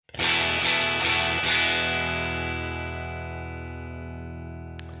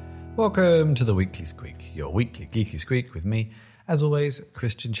Welcome to the Weekly Squeak, your weekly geeky squeak with me, as always,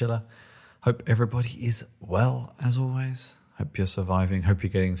 Christian Schiller. Hope everybody is well, as always. Hope you're surviving, hope you're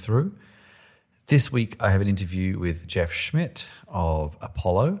getting through. This week I have an interview with Jeff Schmidt of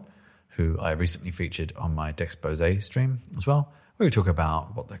Apollo, who I recently featured on my Dexpose stream as well, where we talk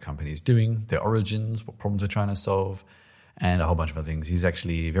about what their company is doing, their origins, what problems they're trying to solve, and a whole bunch of other things. He's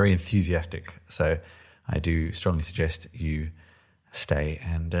actually very enthusiastic, so I do strongly suggest you stay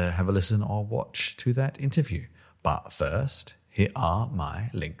and have a listen or watch to that interview. But first, here are my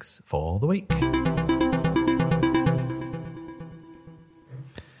links for the week.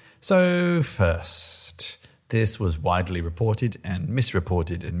 So first, this was widely reported and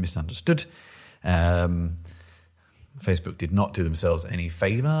misreported and misunderstood. Facebook did not do themselves any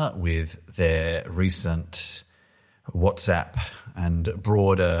favor with their recent WhatsApp and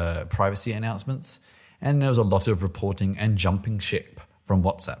broader privacy announcements. And there was a lot of reporting and jumping ship from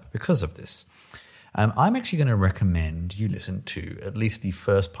WhatsApp because of this. I'm actually going to recommend you listen to at least the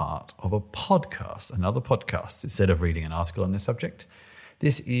first part of a podcast, another podcast, instead of reading an article on this subject.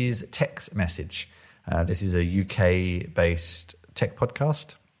 This is Tech's Message. This is a UK-based tech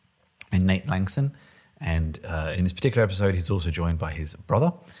podcast, and Nate Langson. And in this particular episode, he's also joined by his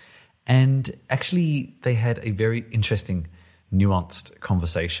brother. And actually, they had a very interesting, nuanced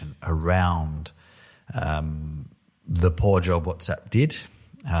conversation around the poor job WhatsApp did,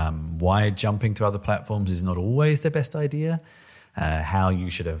 why jumping to other platforms is not always the best idea, how you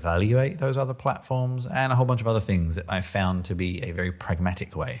should evaluate those other platforms, and a whole bunch of other things that I found to be a very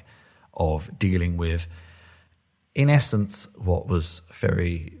pragmatic way of dealing with, in essence, what was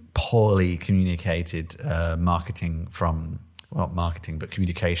very poorly communicated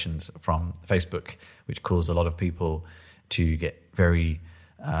communications from Facebook, which caused a lot of people to get very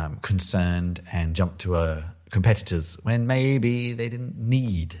concerned and jump to competitors when maybe they didn't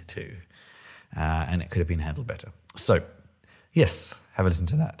need to, and it could have been handled better. So, yes, have a listen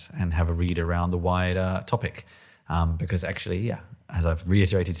to that and have a read around the wider topic, because actually, yeah, as I've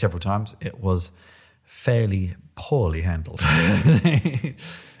reiterated several times, it was fairly poorly handled.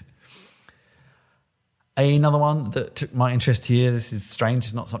 Another one that took my interest here, this is strange,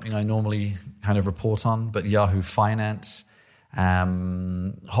 it's not something I normally kind of report on, but Yahoo Finance.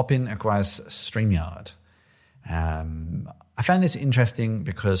 Hopin acquires StreamYard. I found this interesting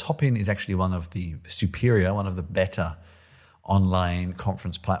because Hopin is actually one of the better online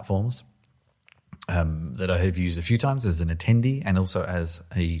conference platforms that I have used a few times as an attendee and also as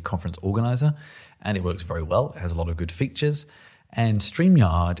a conference organizer, and it works very well. It has a lot of good features. And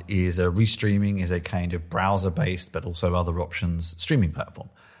StreamYard is a kind of browser-based but also other options streaming platform.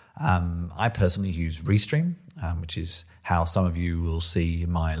 I personally use Restream, which is how some of you will see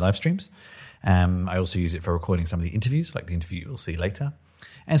my live streams. I also use it for recording some of the interviews, like the interview you'll see later.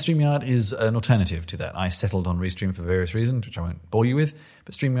 And StreamYard is an alternative to that. I settled on Restream for various reasons, which I won't bore you with,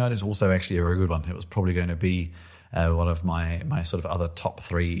 but StreamYard is also actually a very good one. It was probably going to be one of my sort of other top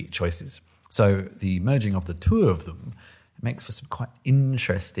three choices. So the merging of the two of them makes for some quite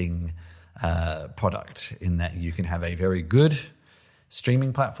interesting product in that you can have a very good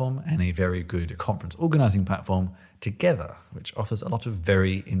streaming platform and a very good conference organizing platform together, which offers a lot of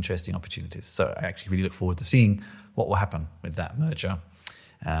very interesting opportunities. So I actually really look forward to seeing what will happen with that merger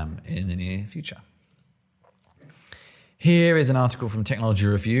in the near future. Here is an article from Technology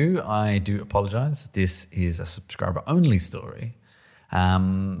Review. I do apologize. This is a subscriber-only story,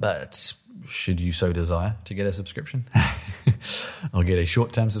 but should you so desire to get a subscription or get a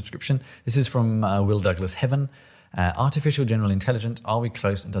short-term subscription, this is from Will Douglas Heaven. Artificial General Intelligence, are we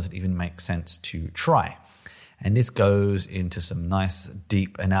close and does it even make sense to try? And this goes into some nice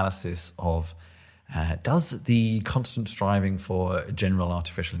deep analysis of does the constant striving for general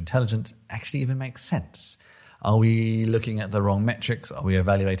artificial intelligence actually even make sense? Are we looking at the wrong metrics? Are we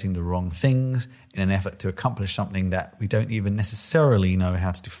evaluating the wrong things in an effort to accomplish something that we don't even necessarily know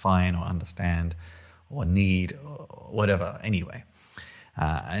how to define or understand or need or whatever anyway?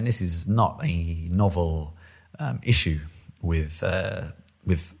 And this is not a novel issue with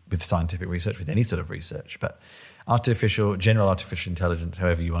scientific research, with any sort of research, but general artificial intelligence,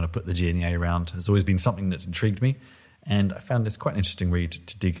 however you want to put the GNA around, has always been something that's intrigued me, and I found this quite an interesting read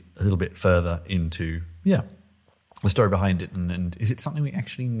to dig a little bit further into, the story behind it, and is it something we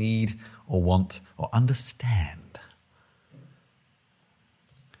actually need or want or understand?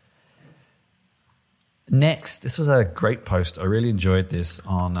 Next, this was a great post. I really enjoyed this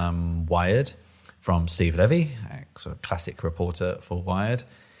on Wired from Steve Levy, a sort of classic reporter for Wired.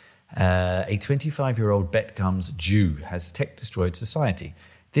 A 25-year-old bet comes due. Has tech destroyed society?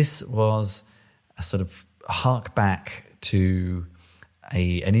 This was a sort of hark back to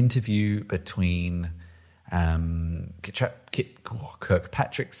an interview between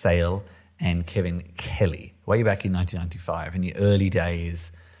Kirkpatrick Sale and Kevin Kelly way back in 1995 in the early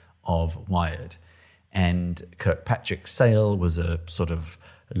days of Wired. And Kirkpatrick Sale was a sort of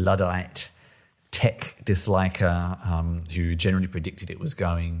Luddite tech disliker who generally predicted it was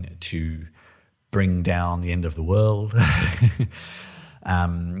going to bring down the end of the world.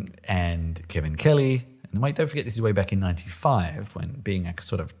 And Kevin Kelly, and wait, don't forget this is way back in 95 when being a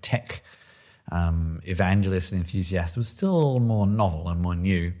sort of tech evangelist and enthusiast was still more novel and more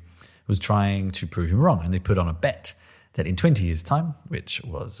new, was trying to prove him wrong. And they put on a bet that in 20 years' time, which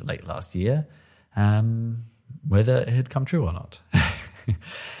was late last year, whether it had come true or not.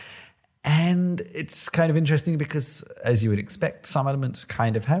 And it's kind of interesting because, as you would expect, some elements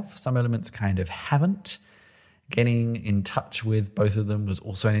kind of have, some elements kind of haven't. Getting in touch with both of them was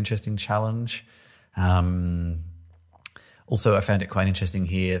also an interesting challenge. Also, I found it quite interesting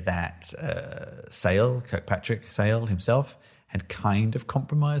here that Kirkpatrick Sale himself, had kind of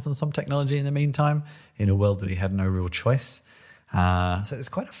compromised on some technology in the meantime in a world that he had no real choice. So it's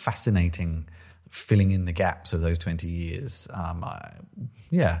quite a fascinating filling in the gaps of those 20 years.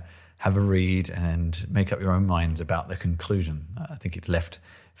 Have a read and make up your own minds about the conclusion. I think it's left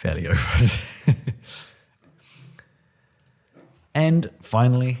fairly open. And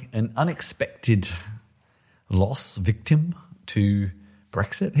finally, an unexpected loss victim to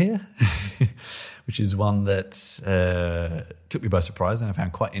Brexit here, which is one that took me by surprise and I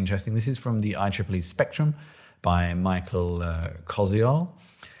found quite interesting. This is from the IEEE Spectrum by Michael Koziol.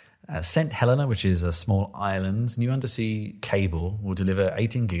 St. Helena, which is a small island's new undersea cable, will deliver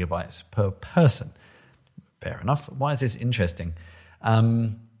 18 gigabytes per person. Fair enough. Why is this interesting?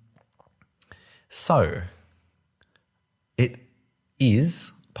 So, it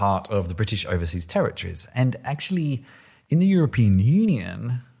is part of the British Overseas Territories. And actually, in the European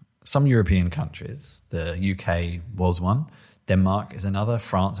Union, some European countries, the UK was one, Denmark is another,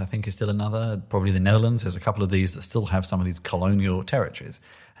 France I think is still another, probably the Netherlands, there's a couple of these that still have some of these colonial territories.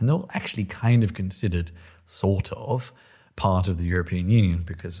 And they're all actually kind of considered sort of part of the European Union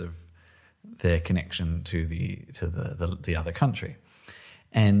because of their connection to the other country.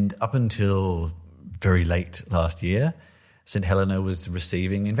 And up until very late last year, St. Helena was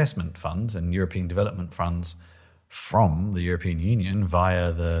receiving investment funds and European development funds from the European Union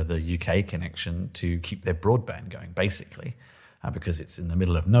via the UK connection to keep their broadband going, basically, because it's in the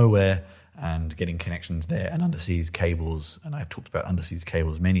middle of nowhere and getting connections there and underseas cables, and I've talked about underseas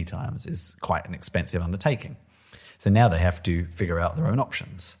cables many times, is quite an expensive undertaking. So now they have to figure out their own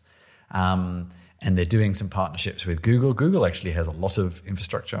options. And they're doing some partnerships with Google. Google actually has a lot of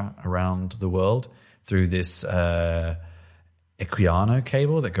infrastructure around the world through this Equiano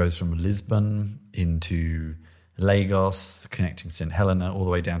cable that goes from Lisbon into Lagos, connecting St. Helena all the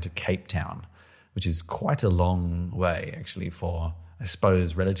way down to Cape Town, which is quite a long way actually for, I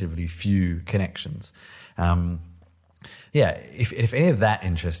suppose, relatively few connections. If any of that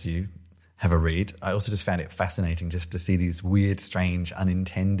interests you, have a read. I also just found it fascinating just to see these weird, strange,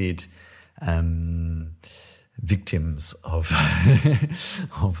 unintended victims of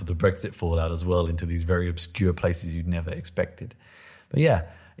of the Brexit fallout as well into these very obscure places you'd never expected. But yeah,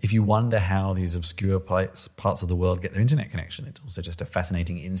 if you wonder how these obscure parts of the world get their internet connection, it's also just a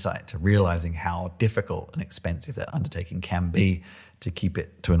fascinating insight to realizing how difficult and expensive that undertaking can be to keep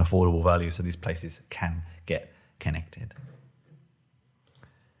it to an affordable value so these places can get connected.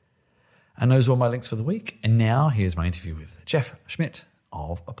 And those were my links for the week. And now here's my interview with Jeff Schmidt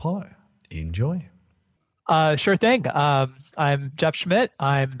of Apollo. Enjoy. Sure thing. I'm Jeff Schmidt.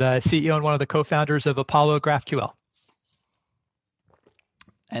 I'm the CEO and one of the co-founders of Apollo GraphQL.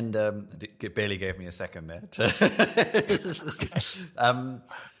 And it barely gave me a second there.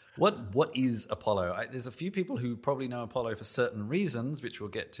 What is Apollo? There's a few people who probably know Apollo for certain reasons, which we'll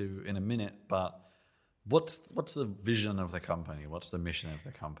get to in a minute. But what's the vision of the company? What's the mission of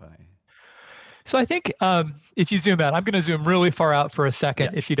the company? So I think if you zoom out, I'm going to zoom really far out for a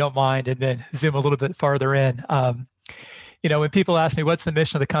second, if you don't mind, and then zoom a little bit farther in. When people ask me, what's the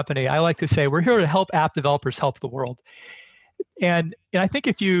mission of the company? I like to say, we're here to help app developers help the world. And I think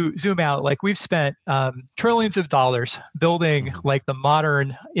if you zoom out, like we've spent trillions of dollars building like the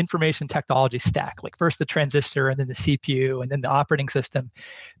modern information technology stack, like first the transistor and then the CPU and then the operating system,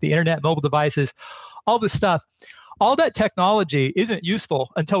 the internet, mobile devices, all this stuff. All that technology isn't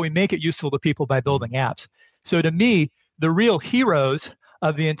useful until we make it useful to people by building apps. So to me, the real heroes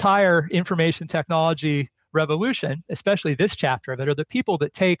of the entire information technology revolution, especially this chapter of it, are the people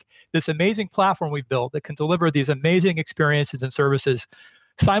that take this amazing platform we've built that can deliver these amazing experiences and services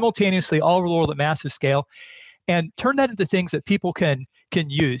simultaneously all over the world at massive scale and turn that into things that people can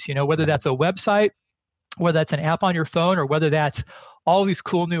use, whether that's a website, whether that's an app on your phone, or whether that's all these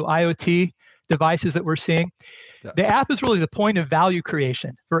cool new IoT devices that we're seeing. Yeah. The app is really the point of value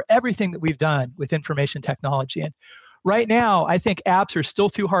creation for everything that we've done with information technology. And right now, I think apps are still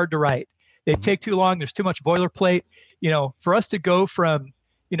too hard to write. They take too long. There's too much boilerplate. For us to go from,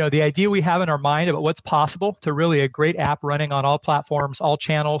 the idea we have in our mind about what's possible to really a great app running on all platforms, all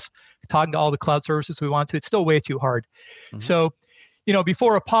channels, talking to all the cloud services we want to, it's still way too hard. So,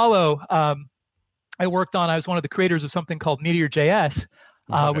 before Apollo, I was one of the creators of something called Meteor.js,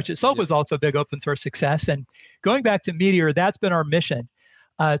 which itself was also a big open source success. And going back to Meteor, that's been our mission,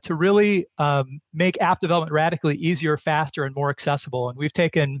 to really make app development radically easier, faster, and more accessible. And we've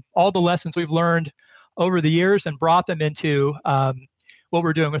taken all the lessons we've learned over the years and brought them into what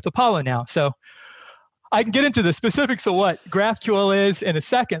we're doing with Apollo now. So I can get into the specifics of what GraphQL is in a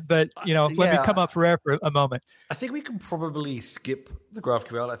second, but let me come up for air for a moment. I think we can probably skip the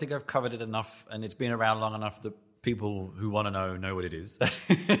GraphQL. I think I've covered it enough, and it's been around long enough that people who want to know what it is.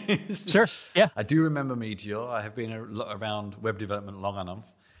 Sure. Yeah. I do remember Meteor. I have been around web development long enough.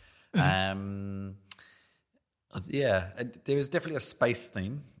 There is definitely a space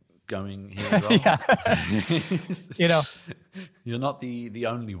theme going here as well. You're not the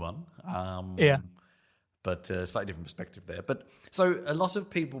only one. But slightly different perspective there. But so a lot of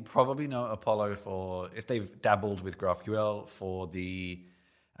people probably know Apollo for, if they've dabbled with GraphQL, for the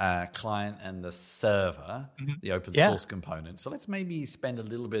client and the server, the open source component. So let's maybe spend a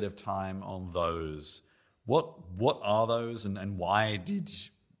little bit of time on those. What are those, and why did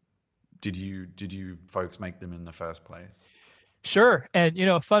you folks make them in the first place? Sure. And,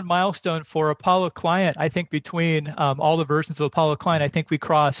 a fun milestone for Apollo Client, I think between all the versions of Apollo Client, I think we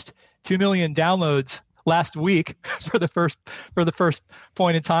crossed 2 million downloads last week for the first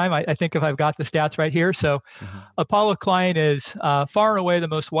point in time. I think if I've got the stats right here. So Apollo Client is far and away the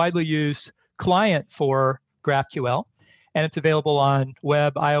most widely used client for GraphQL, and it's available on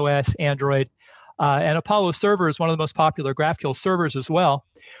web, iOS, Android. And Apollo Server is one of the most popular GraphQL servers as well.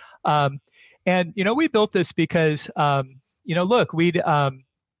 And, we built this because, look,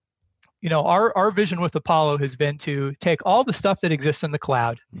 our vision with Apollo has been to take all the stuff that exists in the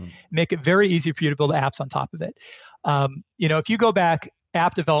cloud, make it very easy for you to build apps on top of it. If you go back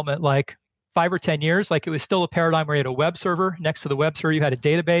app development like 5 or 10 years, like it was still a paradigm where you had a web server. Next to the web server, you had a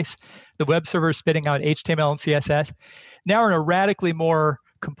database. The web server is spitting out HTML and CSS. Now we're in a radically more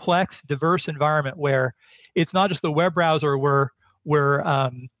complex, diverse environment where it's not just the web browser we're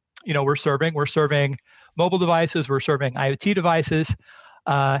serving. We're serving mobile devices. We're serving IoT devices.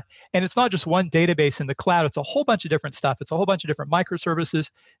 And it's not just one database in the cloud. It's a whole bunch of different stuff. It's a whole bunch of different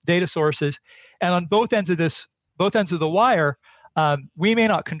microservices, data sources. And on both ends of the wire, we may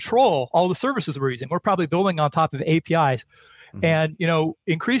not control all the services we're using. We're probably building on top of APIs. And,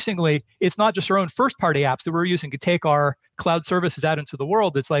 increasingly, it's not just our own first-party apps that we're using to take our cloud services out into the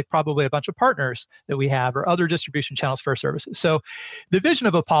world. It's like probably a bunch of partners that we have or other distribution channels for our services. So the vision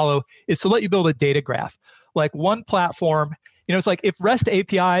of Apollo is to let you build a data graph, like one platform. It's like if REST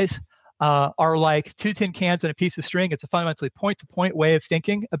APIs are like 2 tin cans and a piece of string. It's a fundamentally point-to-point way of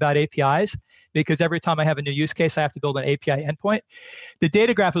thinking about APIs, because every time I have a new use case, I have to build an API endpoint. The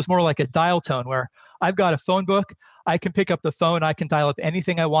data graph is more like a dial tone, where I've got a phone book. I can pick up the phone. I can dial up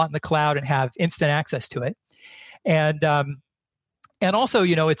anything I want in the cloud and have instant access to it. And also,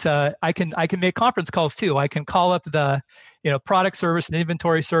 it's I can make conference calls too. I can call up the product service and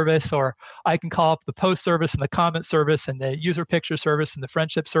inventory service, or I can call up the post service and the comment service and the user picture service and the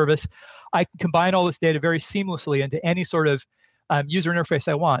friendship service. I can combine all this data very seamlessly into any sort of user interface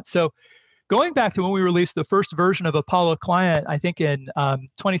I want. So going back to when we released the first version of Apollo Client, I think in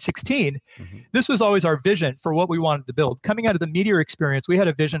 2016, this was always our vision for what we wanted to build. Coming out of the Meteor experience, we had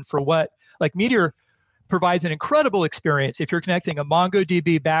a vision for what, like Meteor provides an incredible experience if you're connecting a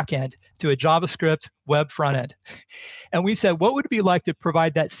MongoDB backend to a JavaScript web frontend. And we said, what would it be like to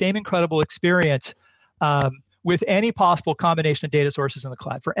provide that same incredible experience with any possible combination of data sources in the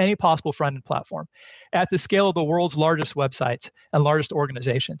cloud for any possible front-end platform at the scale of the world's largest websites and largest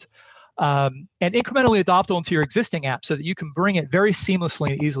organizations? And incrementally adoptable into your existing app so that you can bring it very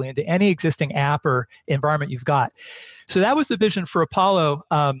seamlessly and easily into any existing app or environment you've got. So that was the vision for Apollo,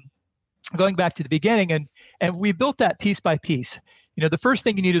 going back to the beginning, and we built that piece by piece. The first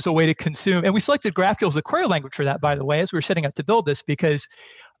thing you need is a way to consume, and we selected GraphQL as the query language for that, by the way, as we were setting up to build this, because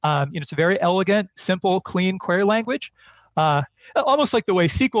it's a very elegant, simple, clean query language. Almost like the way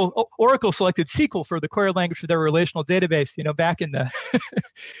Oracle selected SQL for the query language for their relational database, back in the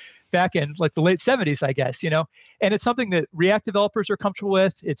back in like the late 70s, I guess, and it's something that React developers are comfortable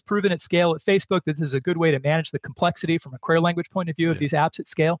with. It's proven at scale at Facebook that this is a good way to manage the complexity from a query language point of view of these apps at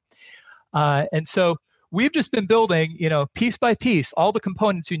scale. And so we've just been building, piece by piece, all the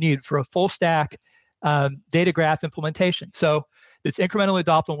components you need for a full stack data graph implementation. So it's incrementally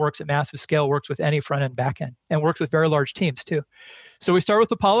adoptable, works at massive scale, works with any front end, back end, and works with very large teams too. So we start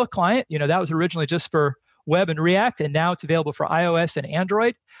with Apollo Client. That was originally just for web and React, and now it's available for iOS and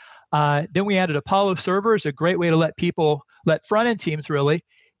Android. Then we added Apollo Servers, a great way to let front end teams really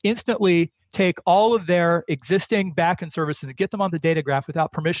instantly take all of their existing backend services and get them on the data graph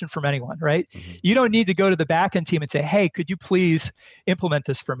without permission from anyone, right? Mm-hmm. You don't need to go to the backend team and say, hey, could you please implement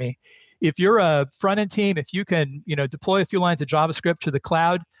this for me? If you're a front-end team, if you can, deploy a few lines of JavaScript to the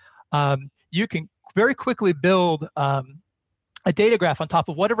cloud, you can very quickly build a data graph on top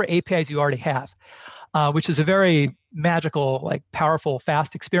of whatever APIs you already have, which is a very magical, powerful,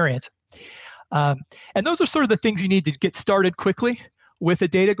 fast experience. And those are sort of the things you need to get started quickly with a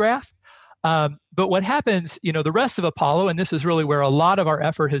data graph. But what happens, the rest of Apollo, and this is really where a lot of our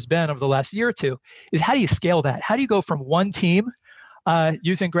effort has been over the last year or two, is how do you scale that? How do you go from one team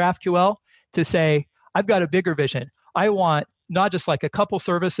using GraphQL to say, I've got a bigger vision. I want not just a couple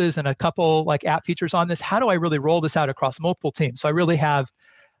services and a couple app features on this. How do I really roll this out across multiple teams? So I really have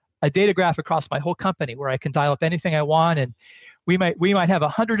a data graph across my whole company where I can dial up anything I want. And we might have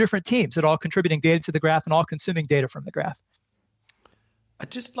 100 different teams that are all contributing data to the graph and all consuming data from the graph. I'd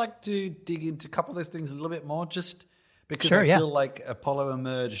just like to dig into a couple of those things a little bit more, just because Sure, I feel like Apollo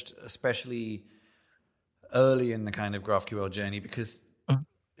emerged especially early in the kind of GraphQL journey, because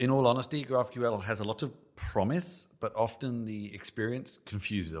in all honesty, GraphQL has a lot of promise, but often the experience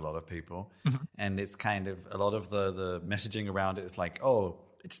confuses a lot of people. Mm-hmm. And it's kind of a lot of the messaging around it is like, oh,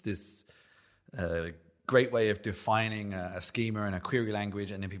 it's this great way of defining a schema and a query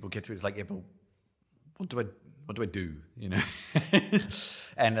language. And then people get to it, it's like, yeah, but what do I do?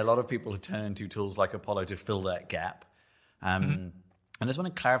 And a lot of people turn to tools like Apollo to fill that gap. And I just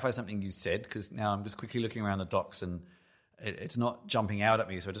want to clarify something you said, because now I'm just quickly looking around the docs and it's not jumping out at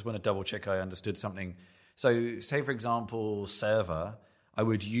me. So I just want to double check I understood something. So say, for example, Server, I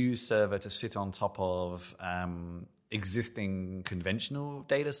would use Server to sit on top of existing conventional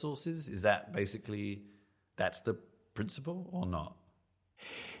data sources. Is that basically, that's the principle or not?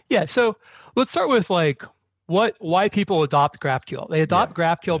 Yeah. So let's start with why people adopt GraphQL. They adopt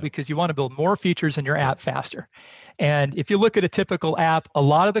GraphQL because you want to build more features in your app faster. And if you look at a typical app, a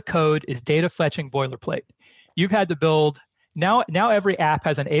lot of the code is data fetching boilerplate. You've had to build, now every app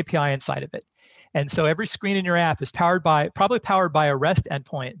has an API inside of it. And so every screen in your app is probably powered by a REST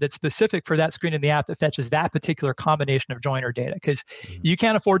endpoint that's specific for that screen in the app that fetches that particular combination of joiner data, because you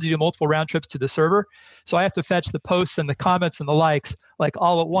can't afford to do multiple round trips to the server. So I have to fetch the posts and the comments and the likes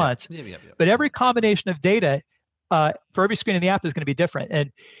all at once. But every combination of data for every screen in the app is going to be different.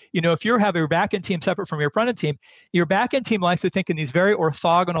 And, if you have your backend team separate from your front-end team, your backend team likes to think in these very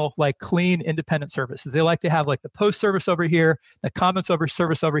orthogonal, clean, independent services. They like to have the post service over here, the comments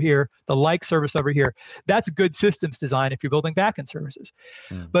service over here, the like service over here. That's good systems design if you're building backend services.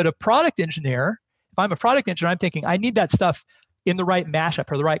 But a product engineer, if I'm a product engineer, I'm thinking I need that stuff in the right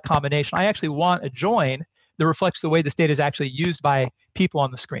mashup or the right combination. I actually want a join that reflects the way this data is actually used by people on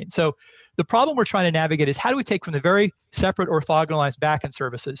the screen. So the problem we're trying to navigate is how do we take from the very separate orthogonalized backend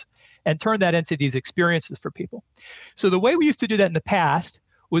services and turn that into these experiences for people? So the way we used to do that in the past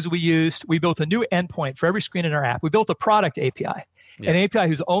was we built a new endpoint for every screen in our app. We built a product API, an API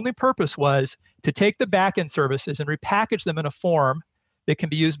whose only purpose was to take the backend services and repackage them in a form that can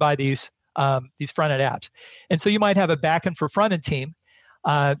be used by these front-end apps. And so you might have a backend for front-end team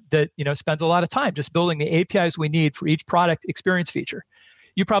that spends a lot of time just building the APIs we need for each product experience feature.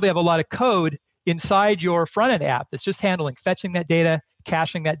 You probably have a lot of code inside your front-end app that's just handling fetching that data,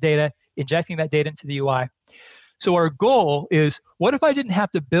 caching that data, injecting that data into the UI. So our goal is, what if I didn't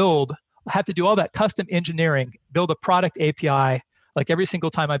have to do all that custom engineering, build a product API every single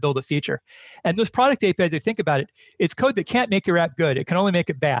time I build a feature? And those product APIs, if you think about it, it's code that can't make your app good. It can only make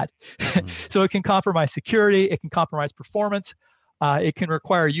it bad. So it can compromise security. It can compromise performance. It can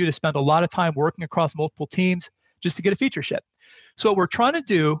require you to spend a lot of time working across multiple teams just to get a feature ship. So what we're trying to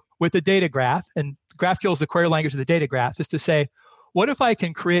do with the data graph, and GraphQL is the query language of the data graph, is to say, what if I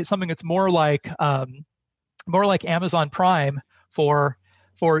can create something that's more like Amazon Prime for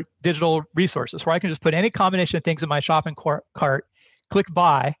digital resources, where I can just put any combination of things in my shopping cart, click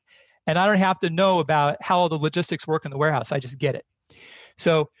buy, and I don't have to know about how all the logistics work in the warehouse. I just get it.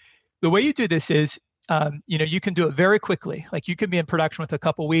 So the way you do this is you can do it very quickly. Like you can be in production with a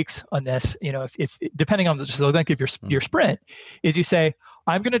couple weeks on this. If depending on the length of your sprint, is you say,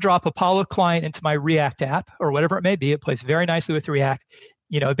 I'm going to drop Apollo Client into my React app or whatever it may be. It plays very nicely with React.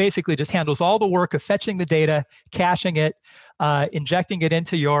 It basically just handles all the work of fetching the data, caching it, injecting it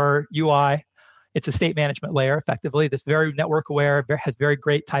into your UI. It's a state management layer, effectively. That's very network aware, has very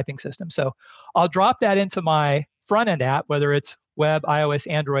great typing system. So I'll drop that into my front end app, whether it's web, iOS,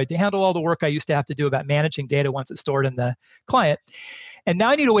 Android, to handle all the work I used to have to do about managing data once it's stored in the client. And now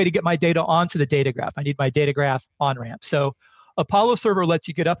I need a way to get my data onto the data graph. I need my data graph on ramp. So Apollo Server lets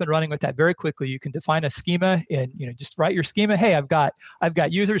you get up and running with that very quickly. You can define a schema and just write your schema. Hey, I've got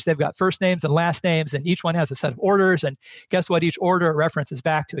users, they've got first names and last names, and each one has a set of orders. And guess what? Each order references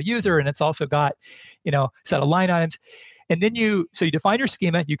back to a user, and it's also got a set of line items. And then you define your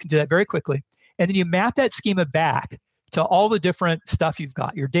schema. You can do that very quickly. And then you map that schema back to all the different stuff you've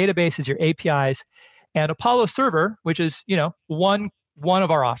got, your databases, your APIs, and Apollo Server, which is one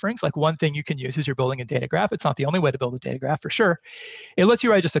of our offerings, like one thing you can use as you're building a data graph. It's not the only way to build a data graph for sure. It lets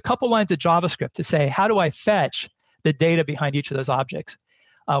you write just a couple lines of JavaScript to say, how do I fetch the data behind each of those objects,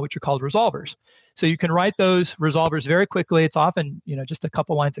 which are called resolvers. So you can write those resolvers very quickly. It's often just a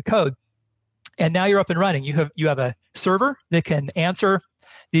couple lines of code. And now you're up and running. You have a server that can answer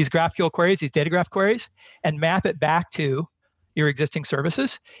these GraphQL queries, these data graph queries, and map it back to your existing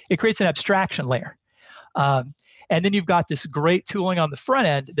services. It creates an abstraction layer. And then you've got this great tooling on the front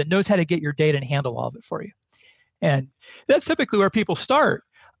end that knows how to get your data and handle all of it for you. And that's typically where people start.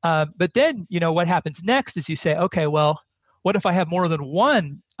 But then, what happens next is you say, okay, well, what if I have more than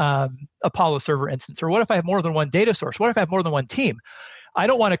one Apollo Server instance? Or what if I have more than one data source? What if I have more than one team? I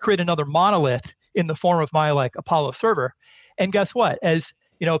don't want to create another monolith in the form of my Apollo Server. And guess what? As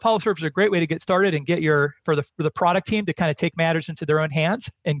Apollo Server is a great way to get started and get for the product team to kind of take matters into their own hands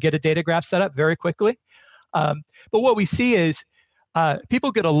and get a data graph set up very quickly. But what we see is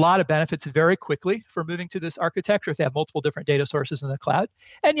people get a lot of benefits very quickly for moving to this architecture if they have multiple different data sources in the cloud.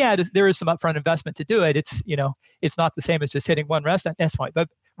 And yeah, there is some upfront investment to do it. It's it's not the same as just hitting one REST endpoint.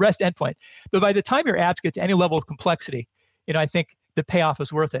 But by the time your apps get to any level of complexity, I think the payoff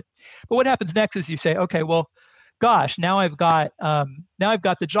is worth it. But what happens next is you say, okay, well, gosh, now I've got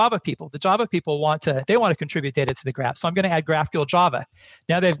the Java people. The Java people want to contribute data to the graph. So I'm going to add GraphQL Java.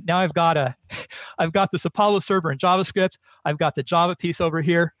 Now I've got this Apollo Server in JavaScript. I've got the Java piece over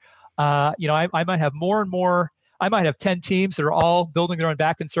here. I might have more and more. I might have 10 teams that are all building their own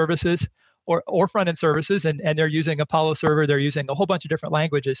backend services or front-end services, and they're using Apollo Server. They're using a whole bunch of different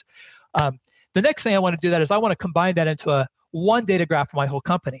languages. The next thing I want to do is I want to combine that into one data graph for my whole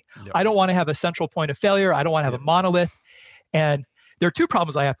company. Yep. I don't want to have a central point of failure. I don't want to have a monolith. And there are two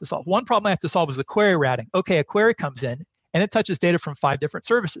problems I have to solve. One problem I have to solve is the query routing. Okay, a query comes in and it touches data from 5 different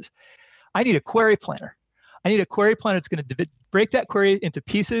services. I need a query planner. I need a query planner that's going to break that query into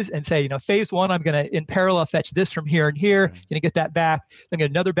pieces and say, phase 1, I'm going to in parallel fetch this from here and here. Going to get that back. Then get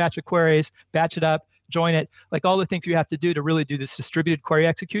another batch of queries, batch it up, join it, like all the things you have to do to really do this distributed query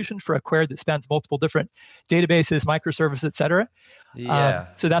execution for a query that spans multiple different databases, microservices, et cetera. Yeah.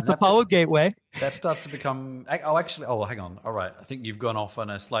 So that's Apollo Gateway. That starts to become, hang on. All right. I think you've gone off on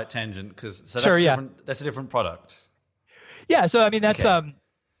a slight tangent that's a different product. Yeah. So, that's, okay.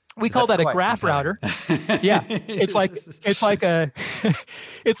 We call that a graph router. Yeah. It's like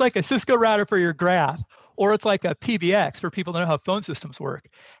a Cisco router for your graph. Or it's like a PBX for people that know how phone systems work.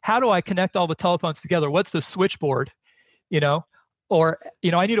 How do I connect all the telephones together? What's the switchboard? Or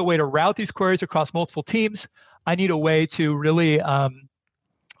I need a way to route these queries across multiple teams. I need a way to really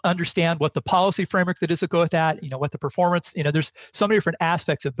understand what the policy framework that is to go with that. What the performance. There's so many different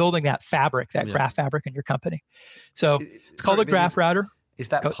aspects of building that fabric, graph fabric in your company. So it's called a graph router. Is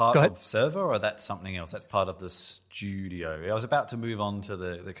that part of Server, or that's something else? That's part of the Studio. I was about to move on to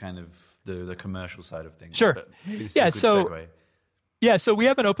the kind of the commercial side of things. Sure. But maybe this is a good segue. Yeah, so we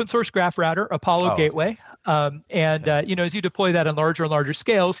have an open source graph router, Apollo Gateway. As you deploy that on larger and larger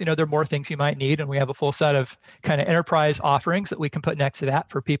scales, there are more things you might need. And we have a full set of kind of enterprise offerings that we can put next to that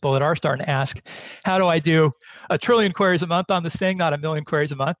for people that are starting to ask, how do I do 1 trillion queries a month on this thing, not 1 million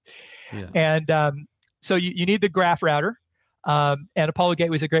queries a month? Yeah. And so you need the graph router. And Apollo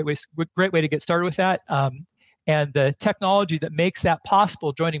Gateway is a great way to get started with that. And the technology that makes that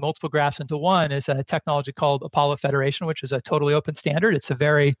possible, joining multiple graphs into one, is a technology called Apollo Federation, which is a totally open standard. It's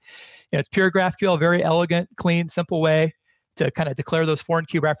it's pure GraphQL, very elegant, clean, simple way to kind of declare those foreign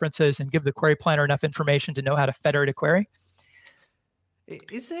key references and give the query planner enough information to know how to federate a query.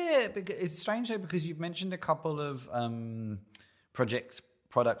 It's strange though, because you've mentioned a couple of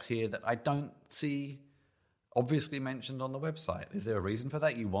products here that I don't see obviously mentioned on the website. Is there a reason for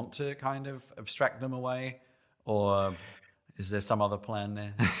that? You want to kind of abstract them away, or is there some other plan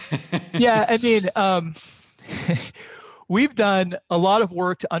there? Yeah, I mean, we've done a lot of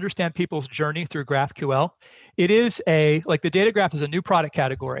work to understand people's journey through GraphQL. It is like the data graph is a new product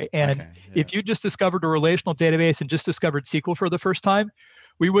category. And if you just discovered a relational database and just discovered SQL for the first time,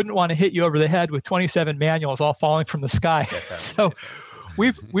 we wouldn't want to hit you over the head with 27 manuals all falling from the sky. So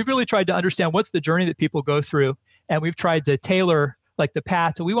we've really tried to understand what's the journey that people go through. And we've tried to tailor like the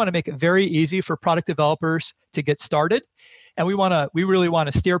path. So we want to make it very easy for product developers to get started. And we really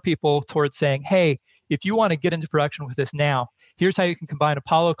want to steer people towards saying, hey, if you want to get into production with this now, here's how you can combine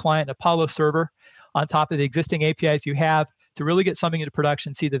Apollo Client and Apollo Server on top of the existing APIs you have to really get something into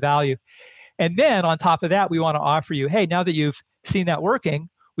production, see the value. And then on top of that, we want to offer you, hey, now that you've seen that working,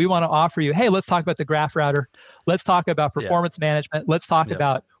 we want to offer you, hey, let's talk about the graph router. Let's talk about performance management. Let's talk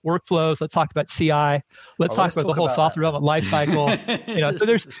about workflows. Let's talk about CI. Let's talk about the whole software development lifecycle. So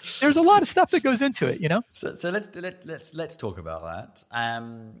there's a lot of stuff that goes into it. So let's talk about that.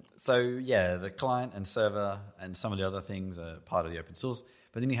 The client and server and some of the other things are part of the open source.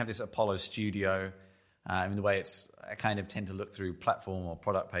 But then you have this Apollo Studio. The way I kind of tend to look through platform or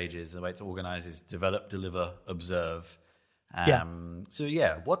product pages, the way it's organized is develop, deliver, observe.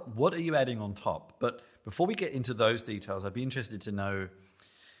 What are you adding on top? But before we get into those details, I'd be interested to know,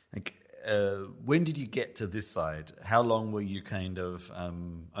 when did you get to this side? How long were you kind of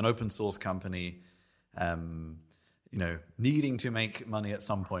an open source company, needing to make money at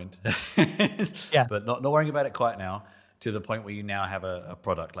some point, but not worrying about it quite now, to the point where you now have a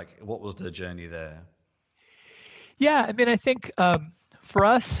product? Like, what was the journey there? Yeah, I think for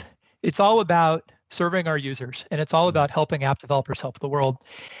us, it's all about serving our users, and it's all about helping app developers help the world.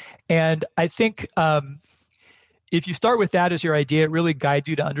 And I think if you start with that as your idea, it really guides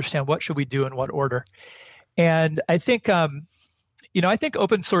you to understand what should we do in what order. And I think, I think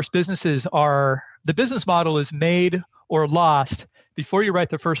open source businesses the business model is made or lost before you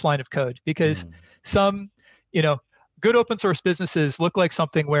write the first line of code, because some, good open source businesses look like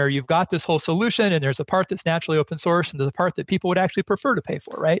something where you've got this whole solution and there's a part that's naturally open source and there's a part that people would actually prefer to pay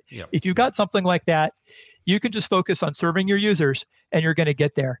for, right? Yep. If you've got something like that, you can just focus on serving your users and you're going to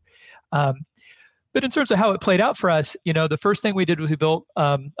get there. But in terms of how it played out for us, the first thing we did was we built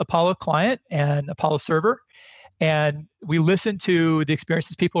Apollo Client and Apollo Server. And we listened to the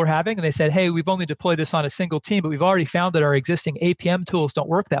experiences people were having, and they said, hey, we've only deployed this on a single team, but we've already found that our existing APM tools don't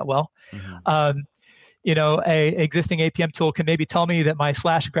work that well. A existing APM tool can maybe tell me that my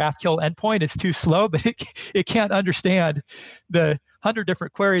 /GraphQL endpoint is too slow, but it can't understand the 100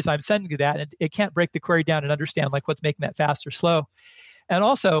 different queries I'm sending to that, and it can't break the query down and understand like what's making that fast or slow. And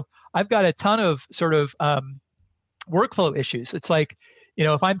also, I've got a ton of sort of workflow issues. It's like,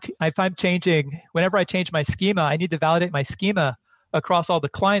 if I'm changing, whenever I change my schema, I need to validate my schema across all the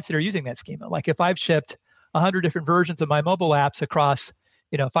clients that are using that schema. Like if I've shipped 100 different versions of my mobile apps across,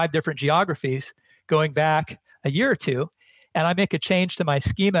 5 different geographies, going back a year or two, and I make a change to my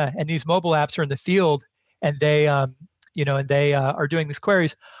schema, and these mobile apps are in the field, and they, are doing these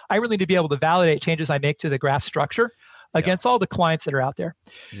queries, I really need to be able to validate changes I make to the graph structure against all the clients that are out there.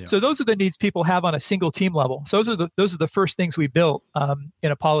 Yeah. So those are the needs people have on a single team level. So those are the first things we built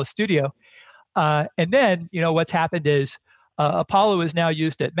in Apollo Studio, and then what's happened is Apollo is now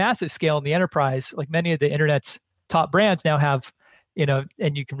used at massive scale in the enterprise. Like many of the internet's top brands now have.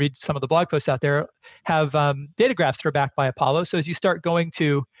 And you can read some of the blog posts out there, have data graphs that are backed by Apollo. So as you start going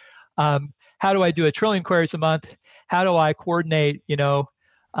to, how do I do 1 trillion queries a month? How do I coordinate,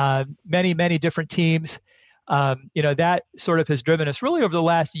 many, many different teams? That sort of has driven us really over the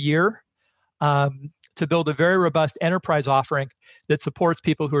last year to build a very robust enterprise offering that supports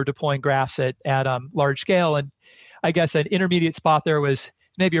people who are deploying graphs at large scale. And I guess an intermediate spot there was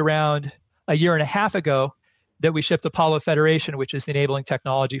maybe around a year and a half ago that we shipped Apollo Federation, which is the enabling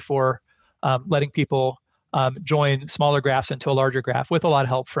technology for letting people join smaller graphs into a larger graph with a lot of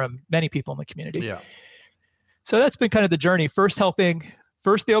help from many people in the community. Yeah. So that's been kind of the journey. First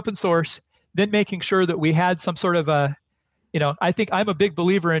the open source, then making sure that we had some sort of I think I'm a big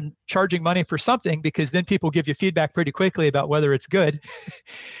believer in charging money for something, because then people give you feedback pretty quickly about whether it's good.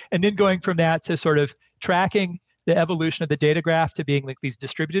 And then going from that to sort of tracking the evolution of the data graph to being like these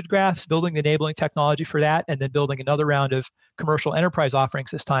distributed graphs, building the enabling technology for that, and then building another round of commercial enterprise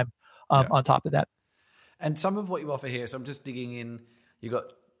offerings this time on top of that. And some of what you offer here, so I'm just digging in, you got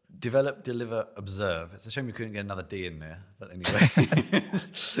develop, deliver, observe. It's a shame we couldn't get another D in there, but anyway,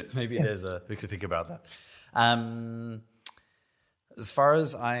 maybe we could think about that. As far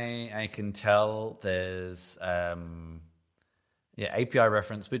as I can tell, there's API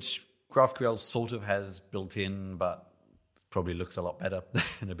reference, which GraphQL sort of has built in, but probably looks a lot better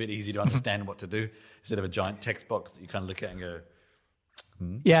and a bit easier to understand what to do instead of a giant text box that you kind of look at and go,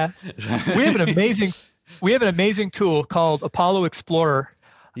 Yeah, we have an amazing tool called Apollo Explorer.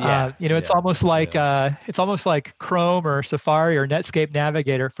 It's almost like Chrome or Safari or Netscape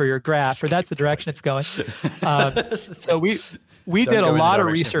Navigator for your graph, or that's the direction it's going. So we did a lot of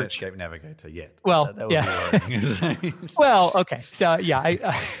research. Netscape Navigator yet. Well, yeah. Well, okay. So yeah,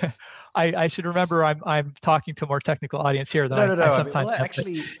 I should remember I'm talking to a more technical audience here than I sometimes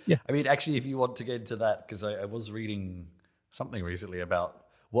actually, if you want to get into that, because I was reading something recently about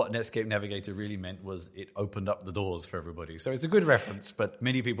what Netscape Navigator really meant was it opened up the doors for everybody. So it's a good reference, but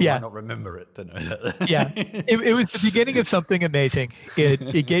many people might not remember it to know that. Yeah, it was the beginning of something amazing.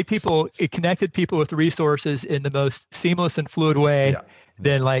 It connected people with resources in the most seamless and fluid way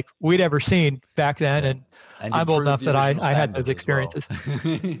than like we'd ever seen back then. And I'm old enough that I had those experiences.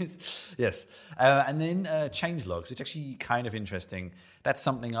 Well. Yes. And then changelogs, which is actually kind of interesting. That's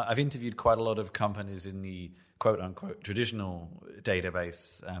something I've interviewed quite a lot of companies in the quote-unquote traditional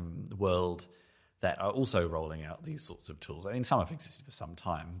database world that are also rolling out these sorts of tools. I mean, some have existed for some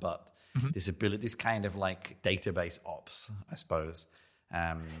time, but this kind of like database ops, I suppose,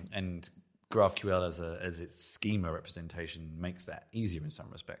 and GraphQL as its schema representation makes that easier in some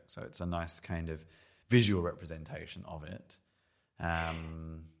respects. So it's a nice kind of visual representation of it.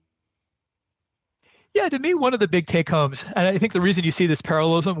 Yeah, to me, one of the big take-homes, and I think the reason you see this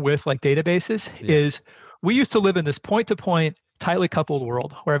parallelism with like databases is we used to live in this point-to-point, tightly coupled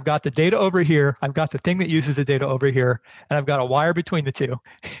world where I've got the data over here, I've got the thing that uses the data over here, and I've got a wire between the two.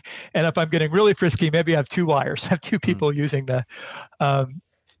 And if I'm getting really frisky, maybe I have two wires. I have two people using the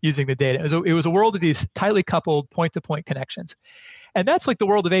data. It was a world of these tightly coupled point-to-point connections. And that's like the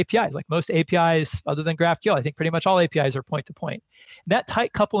world of APIs. Like most APIs, other than GraphQL, I think pretty much all APIs are point-to-point. That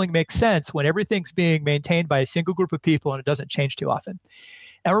tight coupling makes sense when everything's being maintained by a single group of people and it doesn't change too often.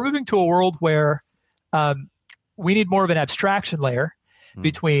 And we're moving to a world where we need more of an abstraction layer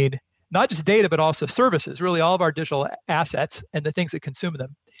between not just data, but also services, really all of our digital assets and the things that consume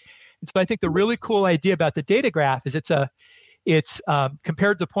them. And so I think the really cool idea about the data graph is it's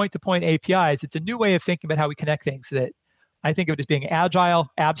compared to point-to-point APIs, it's a new way of thinking about how we connect things that I think of it as being agile,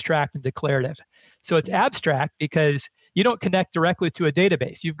 abstract, and declarative. So it's abstract because you don't connect directly to a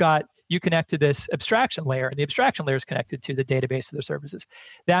database. You connect to this abstraction layer, and the abstraction layer is connected to the database of the services.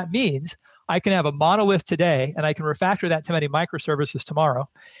 That means I can have a monolith today, and I can refactor that to many microservices tomorrow.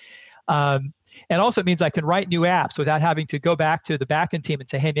 And also it means I can write new apps without having to go back to the backend team and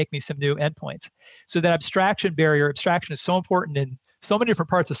say, hey, make me some new endpoints. So that abstraction is so important in so many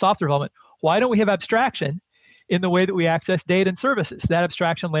different parts of software development. Why don't we have abstraction in the way that we access data and services? That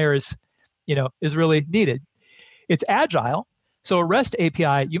abstraction layer is really needed. It's agile. So a REST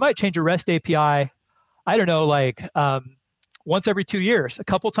API, you might change a REST API, I don't know, like once every 2 years, a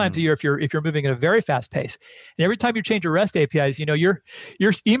couple times a year if you're moving at a very fast pace. And every time you change your REST APIs, you're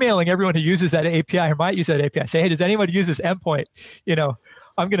emailing everyone who uses that API or might use that API. Say, hey, does anybody use this endpoint?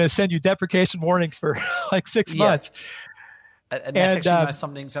 I'm going to send you deprecation warnings for like 6 months. And that's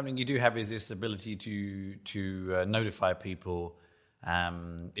actually something you do have is this ability to notify people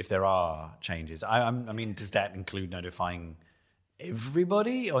if there are changes. I mean, does that include notifying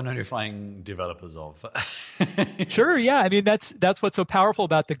everybody or notifying developers of? Sure, yeah. I mean, that's what's so powerful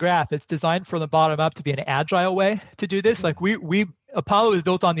about the graph. It's designed from the bottom up to be an agile way to do this. Like Apollo is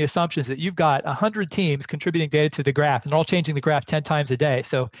built on the assumptions that you've got 100 teams contributing data to the graph and all changing the graph 10 times a day.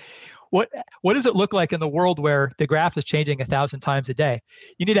 So what does it look like in the world where the graph is changing 1,000 times a day?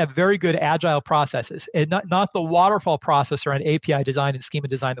 You need to have very good agile processes and not the waterfall process around API design and schema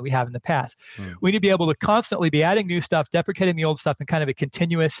design that we have in the past. We need to be able to constantly be adding new stuff, deprecating the old stuff in kind of a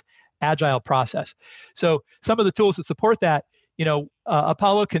continuous agile process. So some of the tools that support that,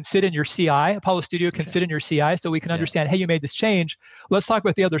 Apollo can sit in your CI, Apollo Studio can sit in your CI so we can understand, hey, you made this change. Let's talk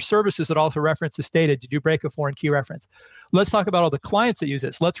about the other services that also reference this data. Did you break a foreign key reference? Let's talk about all the clients that use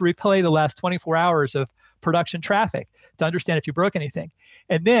this. Let's replay the last 24 hours of production traffic to understand if you broke anything.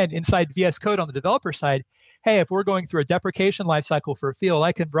 And then inside VS Code on the developer side, hey, if we're going through a deprecation lifecycle for a field,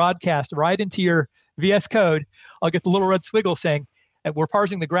 I can broadcast right into your VS Code. I'll get the little red swiggle saying, and we're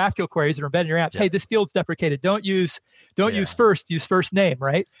parsing the GraphQL queries that are embedded in your apps. Hey, this field's deprecated. Don't use first, use first name,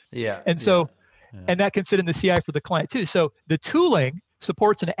 right? Yeah. And so, and that can sit in the CI for the client too. So the tooling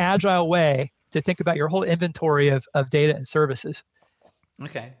supports an agile way to think about your whole inventory of data and services.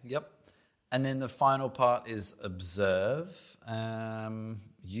 Okay. Yep. And then the final part is observe,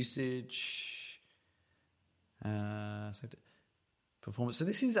 usage, performance. So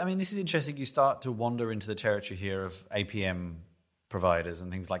this is interesting. You start to wander into the territory here of APM providers and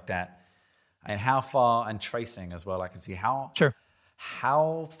things like that. And how far, and tracing as well, I can see how. Sure.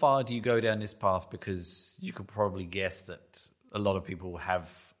 How far do you go down this path? Because you could probably guess that a lot of people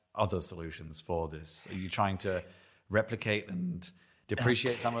have other solutions for this. Are you trying to replicate and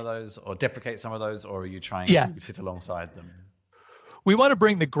depreciate some of those, or deprecate some of those, or are you trying to sit alongside them? We want to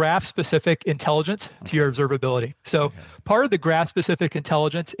bring the graph-specific intelligence to your observability. So part of the graph-specific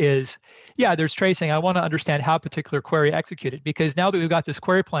intelligence is, there's tracing. I want to understand how a particular query executed, because now that we've got this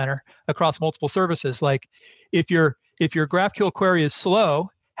query planner across multiple services, like if your GraphQL query is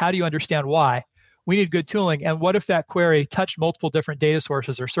slow, how do you understand why? We need good tooling. And what if that query touched multiple different data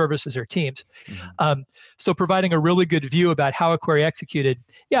sources or services or teams? So providing a really good view about how a query executed,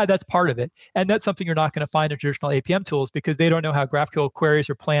 that's part of it. And that's something you're not going to find in traditional APM tools, because they don't know how GraphQL queries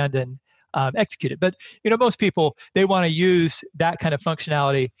are planned and executed. But most people, they want to use that kind of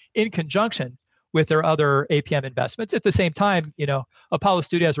functionality in conjunction with their other APM investments. At the same time, Apollo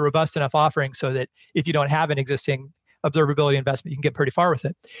Studio has a robust enough offering so that if you don't have an existing observability investment, you can get pretty far with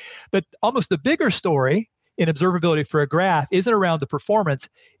it. But almost the bigger story in observability for a graph isn't around the performance,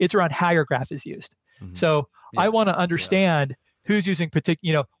 it's around how your graph is used. So I want to understand who's using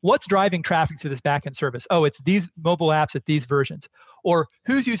what's driving traffic to this backend service. Oh, it's these mobile apps at these versions. Or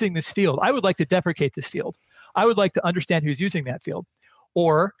who's using this field? I would like to deprecate this field. I would like to understand who's using that field.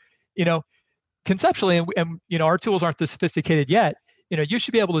 Or, conceptually, and our tools aren't this sophisticated yet, you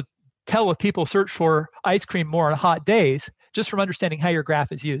should be able to tell if people search for ice cream more on hot days just from understanding how your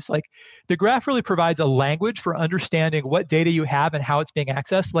graph is used. Like, the graph really provides a language for understanding what data you have and how it's being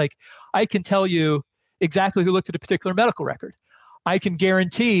accessed. Like, I can tell you exactly who looked at a particular medical record. I can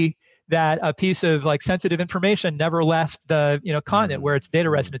guarantee that a piece of sensitive information never left the continent where its data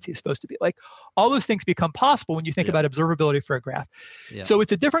residency is supposed to be. Like, all those things become possible when you think about observability for a graph. So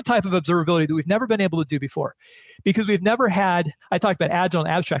it's a different type of observability that we've never been able to do before, because we've never had. I talked about agile and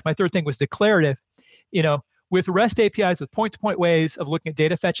abstract. My third thing was declarative. With REST APIs, with point-to-point ways of looking at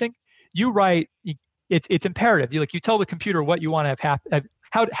data fetching, you write. It's imperative. You tell the computer what you want to have happen.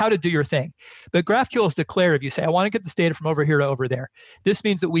 How to do your thing. But GraphQL is declarative. You say, I want to get this data from over here to over there. This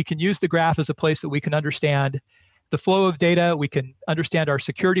means that we can use the graph as a place that we can understand the flow of data. We can understand our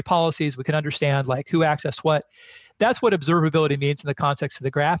security policies. We can understand who accessed what. That's what observability means in the context of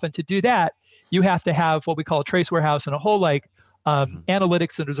the graph. And to do that, you have to have what we call a trace warehouse and a whole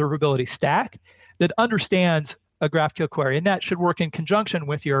analytics and observability stack that understands a GraphQL query. And that should work in conjunction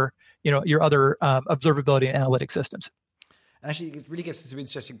with your other observability and analytic systems. Actually, it really gets into some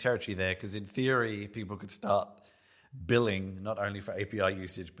interesting territory there, because in theory, people could start billing not only for API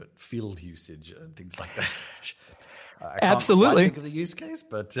usage, but field usage and things like that. I can't quite think of the use case,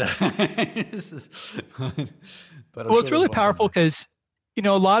 but this is. But it's really powerful because a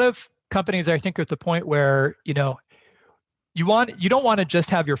lot of companies, I think, are at the point where you don't want to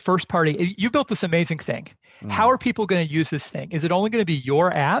just have your first party. You built this amazing thing. How are people going to use this thing? Is it only going to be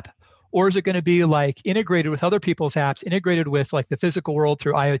your app? Or is it going to be integrated with other people's apps, integrated with the physical world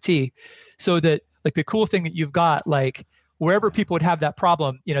through IoT, so that the cool thing that you've got, wherever people would have that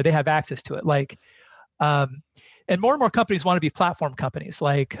problem, they have access to it. And more companies want to be platform companies.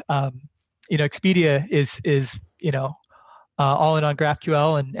 Expedia is all in on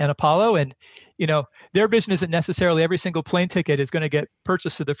GraphQL and Apollo, and their vision isn't necessarily every single plane ticket is going to get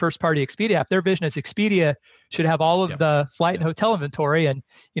purchased to the first-party Expedia app. Their vision is Expedia should have all of the flight and hotel inventory, and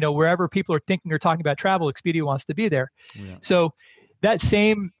wherever people are thinking or talking about travel, Expedia wants to be there. So that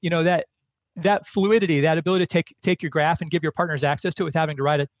same that fluidity, that ability to take your graph and give your partners access to it without having to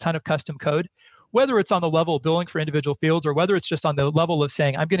write a ton of custom code, whether it's on the level of billing for individual fields or whether it's just on the level of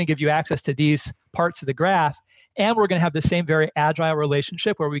saying, I'm going to give you access to these parts of the graph, and we're going to have the same very agile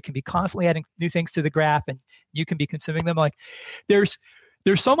relationship where we can be constantly adding new things to the graph and you can be consuming them. There's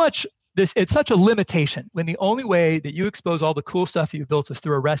so much, it's such a limitation when the only way that you expose all the cool stuff you've built is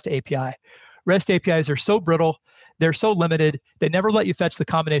through a REST API. REST APIs are so brittle, they're so limited, they never let you fetch the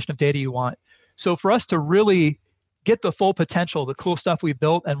combination of data you want. So for us to really get the full potential, the cool stuff we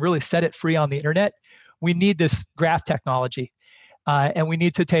built, and really set it free on the internet, we need this graph technology. And we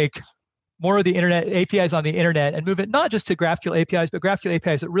need to take more of the internet APIs on the internet and move it not just to GraphQL APIs, but GraphQL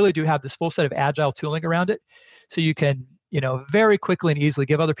APIs that really do have this full set of agile tooling around it. So you can, very quickly and easily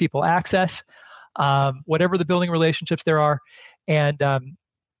give other people access, whatever the building relationships there are, and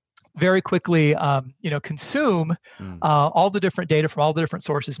very quickly, consume all the different data from all the different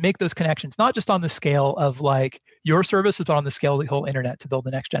sources, make those connections, not just on the scale of your services, but on the scale of the whole internet to build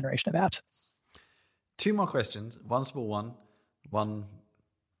the next generation of apps. Two more questions, one small one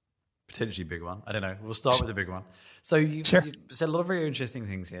potentially big one. I don't know. We'll start with the big one. So you've said a lot of very interesting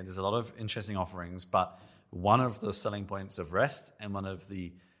things here. There's a lot of interesting offerings, but one of the selling points of REST and one of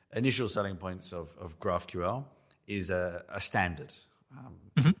the initial selling points of GraphQL is a standard,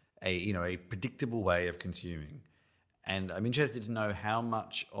 a predictable way of consuming. And I'm interested to know how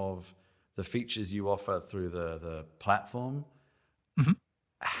much of the features you offer through the platform,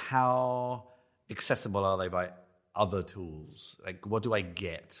 how accessible are they by other tools? Like, what do I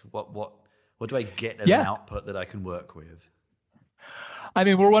get? What do I get as an output that I can work with? I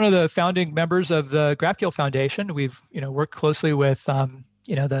mean, we're one of the founding members of the GraphQL Foundation. We've worked closely with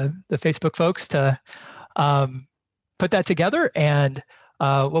the Facebook folks to put that together, and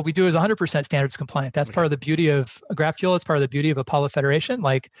what we do is 100% standards compliant. That's part of the beauty of GraphQL. It's part of the beauty of Apollo Federation.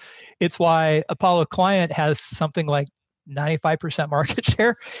 Like, it's why Apollo Client has something like 95% market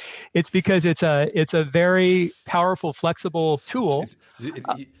share. It's because it's a very powerful, flexible tool.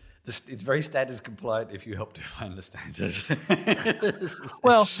 It's very standards compliant if you help define the standard.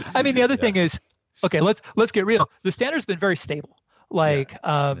 Well, I mean, the other thing is, okay, let's get real. The standard's been very stable. Like,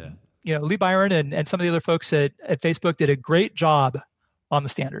 Lee Byron and some of the other folks at Facebook did a great job on the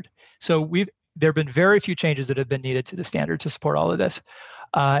standard. So there have been very few changes that have been needed to the standard to support all of this.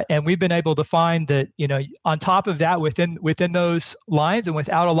 And we've been able to find that, on top of that, within those lines and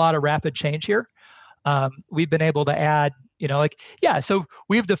without a lot of rapid change here, we've been able to add, so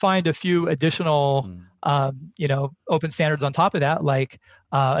we've defined a few additional, open standards on top of that, like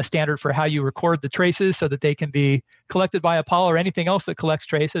a standard for how you record the traces so that they can be collected by Apollo or anything else that collects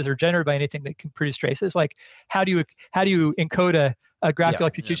traces, or generated by anything that can produce traces. Like, how do you encode a GraphQL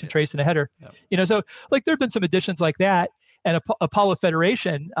execution trace in a header? So like there have been some additions like that. And Apollo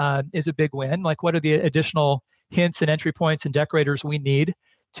Federation is a big win. Like, what are the additional hints and entry points and decorators we need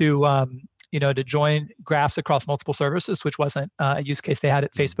to join graphs across multiple services, which wasn't a use case they had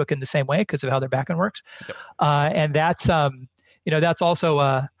at Facebook in the same way because of how their backend works. And that's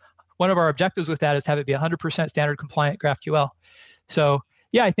also one of our objectives with that is to have it be 100% standard compliant GraphQL. So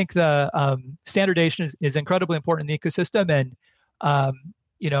I think the standardization is incredibly important in the ecosystem, and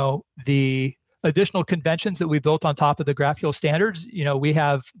the additional conventions that we built on top of the GraphQL standards, we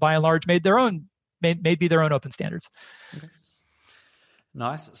have by and large made their own open standards. Okay.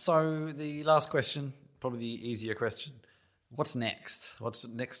 Nice. So the last question, probably the easier question. What's next? What's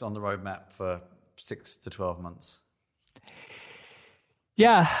next on the roadmap for 6 to 12 months?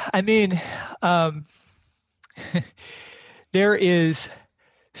 Yeah, I mean, there is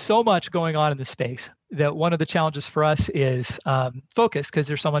so much going on in the space that one of the challenges for us is focus, because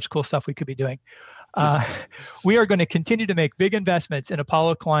there's so much cool stuff we could be doing. We are going to continue to make big investments in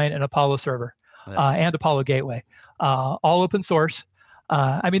Apollo Client and Apollo Server and Apollo Gateway, all open source.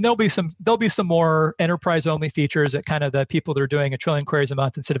 There'll be some more enterprise-only features that kind of the people that are doing 1 trillion queries a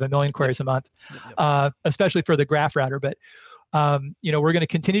month instead of 1 million queries a month, especially for the graph router. But we're going to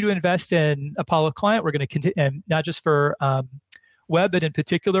continue to invest in Apollo Client. We're going to continue, and not just for web, but in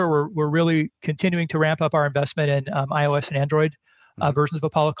particular, we're really continuing to ramp up our investment in iOS and Android versions of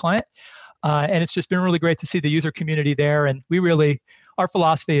Apollo Client. And it's just been really great to see the user community there. And our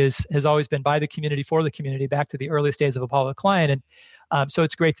philosophy has always been by the community, for the community, back to the earliest days of Apollo Client. And so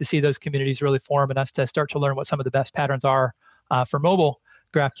it's great to see those communities really form and us to start to learn what some of the best patterns are for mobile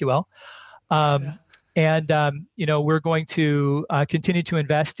GraphQL. We're going to continue to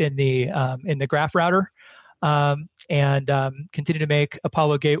invest in the graph router and continue to make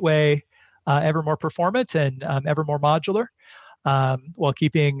Apollo Gateway ever more performant and ever more modular, while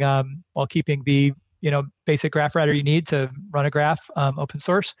keeping the basic graph router you need to run a graph open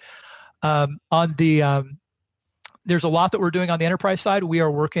source. There's a lot that we're doing on the enterprise side. We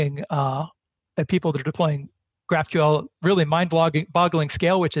are working at people that are deploying GraphQL really mind-boggling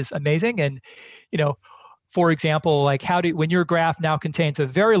scale, which is amazing. And for example, like when your graph now contains a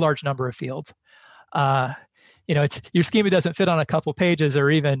very large number of fields, your schema doesn't fit on a couple pages or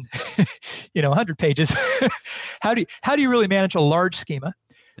even 100 pages. How do you really manage a large schema?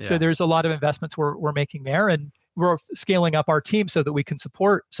 Yeah. So there's a lot of investments we're making there, and we're scaling up our team so that we can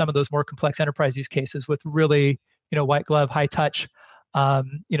support some of those more complex enterprise use cases with really white glove, high touch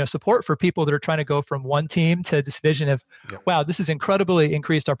support for people that are trying to go from one team to this vision of, wow, this has incredibly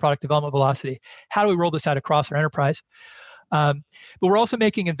increased our product development velocity. How do we roll this out across our enterprise? But we're also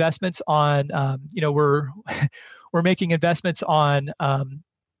making investments on, we're making investments on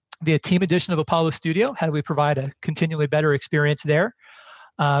the team edition of Apollo Studio. How do we provide a continually better experience there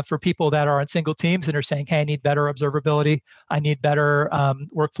for people that are on single teams and are saying, hey, I need better observability. I need better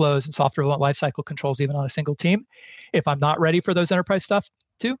workflows and software development lifecycle controls even on a single team if I'm not ready for those enterprise stuff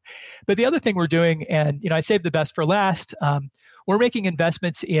too. But the other thing we're doing, and I saved the best for last, we're making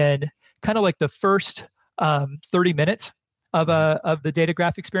investments in kind of like the first 30 minutes of the data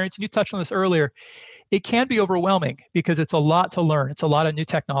graph experience. And you touched on this earlier. it can be overwhelming because it's a lot to learn. It's a lot of new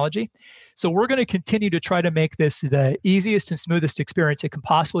technology. So we're going to continue to try to make this the easiest and smoothest experience it can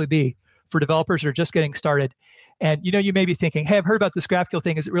possibly be for developers who are just getting started. And you may be thinking, hey, I've heard about this GraphQL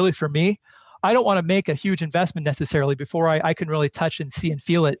thing. Is it really for me? I don't want to make a huge investment necessarily before I can really touch and see and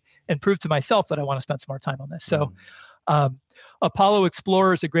feel it and prove to myself that I want to spend some more time on this. So Apollo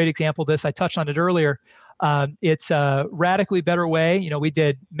Explorer is a great example of this. I touched on it earlier. It's a radically better way. We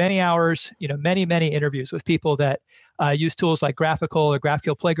did many hours, many interviews with people that use tools like Graphical or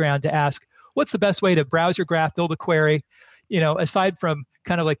GraphQL Playground to ask, what's the best way to browse your graph, build a query? Aside from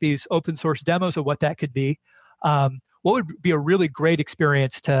kind of like these open source demos of what that could be, what would be a really great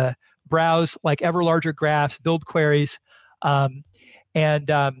experience to browse like ever larger graphs, build queries, and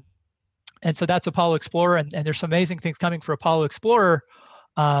so that's Apollo Explorer, and there's some amazing things coming for Apollo Explorer,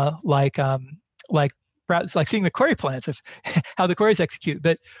 like seeing the query plans of how the queries execute.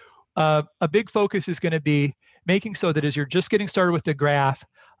 But a big focus is going to be making so that as you're just getting started with the graph,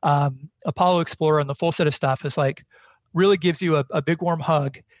 Apollo Explorer and the full set of stuff is like really gives you a big warm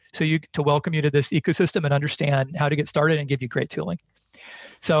hug to welcome you to this ecosystem and understand how to get started and give you great tooling.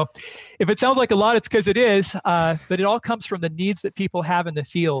 So if it sounds like a lot, it's because it is, but it all comes from the needs that people have in the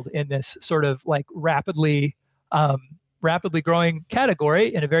field in this sort of like rapidly growing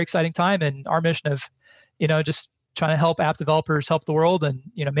category in a very exciting time. And our mission of, just trying to help app developers help the world and,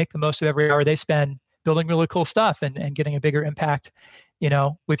 make the most of every hour they spend building really cool stuff and getting a bigger impact,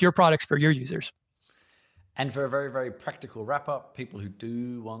 with your products for your users. And for a very, very practical wrap up, people who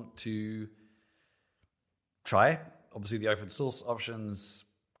do want to try, obviously the open source options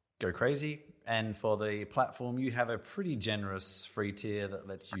go crazy. And for the platform, you have a pretty generous free tier that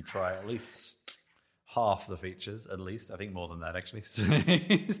lets you try at least half the features, at least. I think more than that, actually.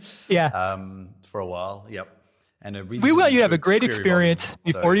 Yeah. For a while. Yep. And we want you to have a great experience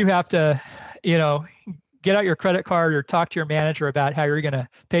before you have to, get out your credit card or talk to your manager about how you're going to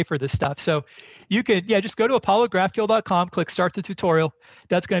pay for this stuff. So you could, just go to apollographql.com, click start the tutorial.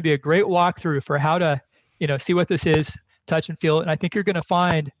 That's going to be a great walkthrough for how to, see what this is, touch and feel it. And I think you're going to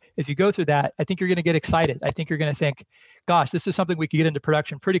find as you go through that, I think you're going to get excited. I think you're going to think, gosh, this is something we could get into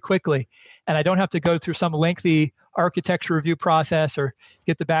production pretty quickly. And I don't have to go through some lengthy architecture review process or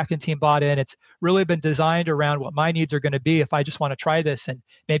get the backend team bought in. It's really been designed around what my needs are going to be if I just want to try this and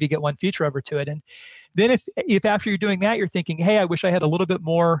maybe get one feature over to it. And then if after you're doing that, you're thinking, hey, I wish I had a little bit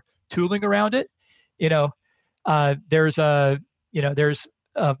more tooling around it, there's a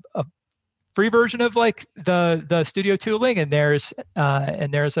free version of like the studio tooling, and there's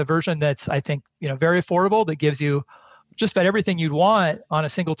a version that's, I think, very affordable that gives you just about everything you'd want on a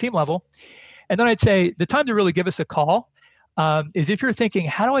single team level. And then I'd say the time to really give us a call is if you're thinking,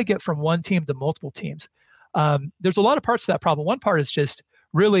 how do I get from one team to multiple teams? There's a lot of parts to that problem. One part is just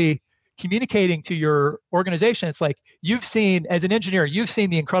really communicating to your organization. It's like, you've seen, as an engineer, you've seen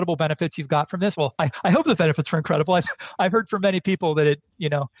the incredible benefits you've got from this. Well, I hope the benefits are incredible. I've heard from many people that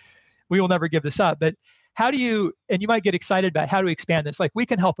we will never give this up. But how do you, and you might get excited about how to expand this. Like, we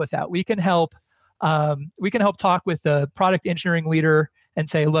can help with that. We can help talk with the product engineering leader and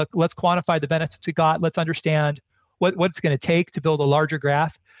say, look, let's quantify the benefits we got. Let's understand what it's going to take to build a larger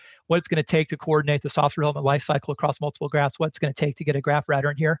graph, what it's going to take to coordinate the software development lifecycle across multiple graphs, what it's going to take to get a graph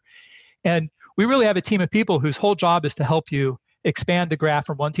router in here. And we really have a team of people whose whole job is to help you expand the graph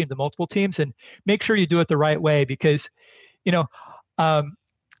from one team to multiple teams, and make sure you do it the right way. Because,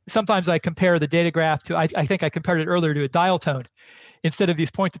 sometimes I compare the data graph to, I think I compared it earlier to a dial tone. Instead of these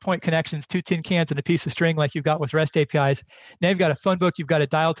point-to-point connections, 2 tin cans and a piece of string like you've got with REST APIs, now you've got a phone book, you've got a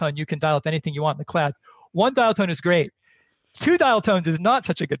dial tone, you can dial up anything you want in the cloud. One dial tone is great. 2 dial tones is not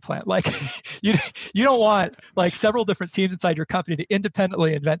such a good plan. Like, you don't want like several different teams inside your company to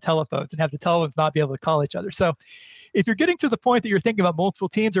independently invent telephones and have the telephones not be able to call each other. So if you're getting to the point that you're thinking about multiple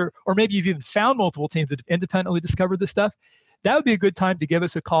teams, or maybe you've even found multiple teams that have independently discovered this stuff, that would be a good time to give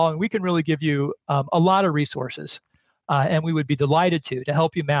us a call, and we can really give you a lot of resources. And we would be delighted to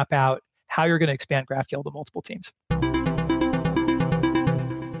help you map out how you're going to expand GraphQL to multiple teams.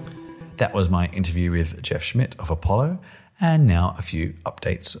 That was my interview with Jeff Schmidt of Apollo. And now a few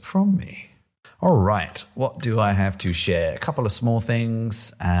updates from me. All right, what do I have to share? A couple of small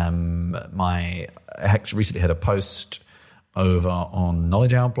things. I actually recently had a post over on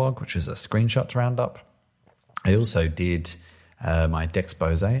Knowledge Hour blog, which is a screenshots roundup. I also did my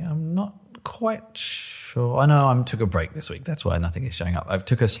Dexpose. I'm not quite sure. I know I took a break this week. That's why nothing is showing up. I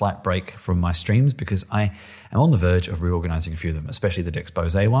took a slight break from my streams because I am on the verge of reorganizing a few of them, especially the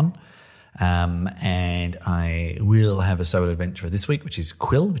Dexpose one. And I will have a solo adventure this week, which is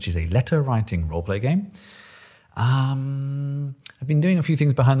Quill, which is a letter writing roleplay game. I've been doing a few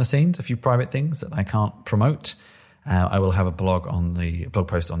things behind the scenes, a few private things that I can't promote. I will have a blog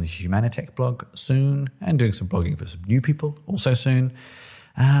post on the Humanitech blog soon, and doing some blogging for some new people also soon.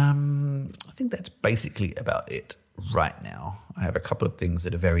 I think that's basically about it right now. I have a couple of things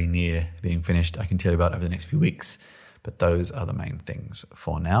that are very near being finished I can tell you about over the next few weeks, but those are the main things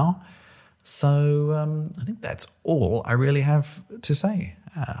for now. So I think that's all I really have to say.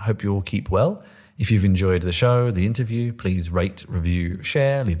 I hope you all keep well. If you've enjoyed the show, the interview, please rate, review,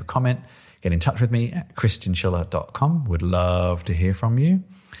 share, leave a comment. Get in touch with me at christianschiller.com. Would love to hear from you.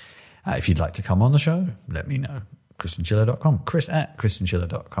 If you'd like to come on the show, let me know. christianschiller.com.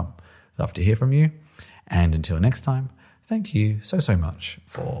 chris@christianschiller.com. Love to hear from you. And until next time, thank you so much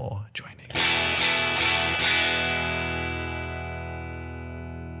for joining.